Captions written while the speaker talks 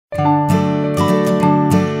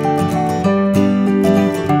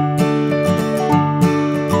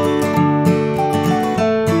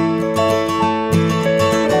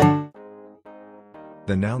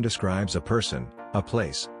noun describes a person, a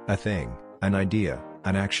place, a thing, an idea,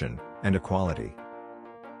 an action, and a quality.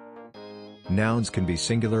 Nouns can be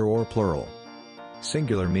singular or plural.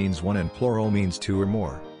 Singular means one and plural means two or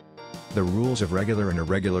more. The rules of regular and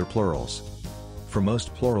irregular plurals. For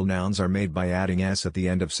most plural nouns are made by adding s at the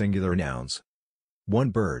end of singular nouns.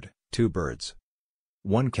 One bird, two birds.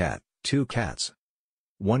 One cat, two cats.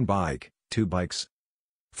 One bike, two bikes.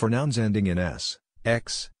 For nouns ending in s,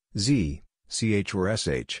 x, z, ch or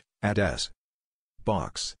sh, add s.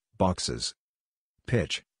 Box, boxes.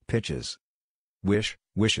 Pitch, pitches. Wish,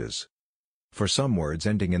 wishes. For some words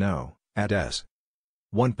ending in o, add s.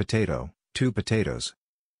 One potato, two potatoes.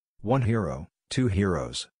 One hero, two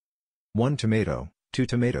heroes. One tomato, two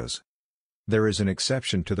tomatoes. There is an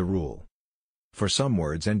exception to the rule. For some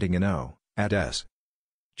words ending in o, add s.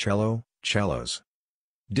 Cello, cellos.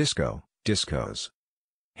 Disco, discos.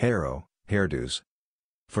 Harrow, hairdos.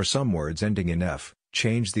 For some words ending in f,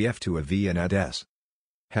 change the f to a v and add s.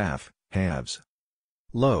 Half, halves.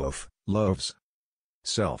 Loaf, loaves.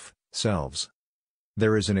 Self, selves.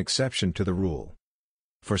 There is an exception to the rule.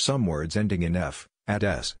 For some words ending in f, add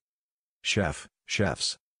s. Chef,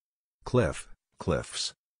 chefs. Cliff,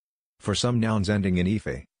 cliffs. For some nouns ending in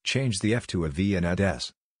ife, change the f to a v and add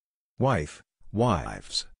s. Wife,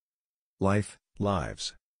 wives. Life,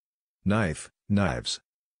 lives. Knife, knives.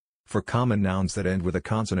 For common nouns that end with a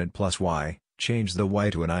consonant plus y, change the y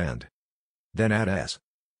to an I and then add s.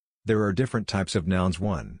 There are different types of nouns.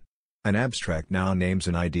 1. An abstract noun names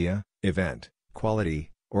an idea, event,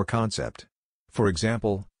 quality, or concept. For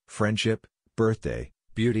example, friendship, birthday,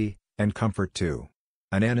 beauty, and comfort. 2.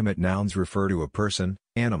 Inanimate nouns refer to a person,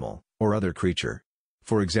 animal, or other creature.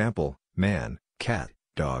 For example, man, cat,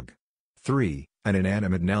 dog. 3. An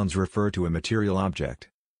inanimate nouns refer to a material object.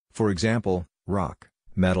 For example, rock,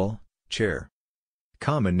 metal, chair.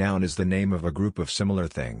 Common noun is the name of a group of similar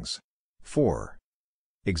things. 4.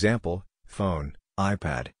 Example, phone,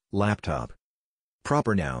 iPad, laptop.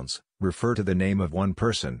 Proper nouns refer to the name of one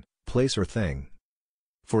person, place or thing.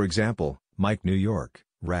 For example, Mike, New York,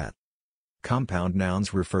 rat. Compound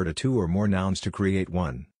nouns refer to two or more nouns to create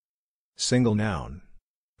one single noun.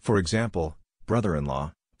 For example,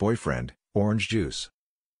 brother-in-law, boyfriend, orange juice.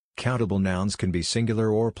 Countable nouns can be singular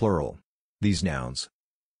or plural. These nouns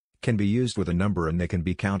can be used with a number and they can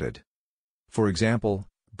be counted. For example,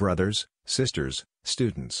 brothers, sisters,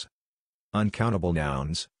 students. Uncountable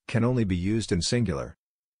nouns can only be used in singular.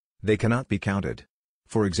 They cannot be counted.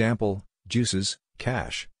 For example, juices,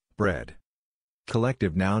 cash, bread.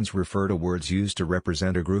 Collective nouns refer to words used to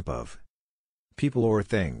represent a group of people or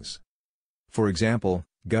things. For example,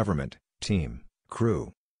 government, team,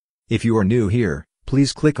 crew. If you are new here,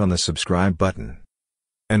 please click on the subscribe button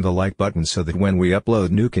and the like button so that when we upload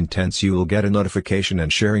new contents you will get a notification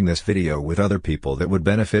and sharing this video with other people that would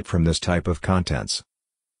benefit from this type of contents.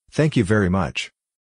 Thank you very much.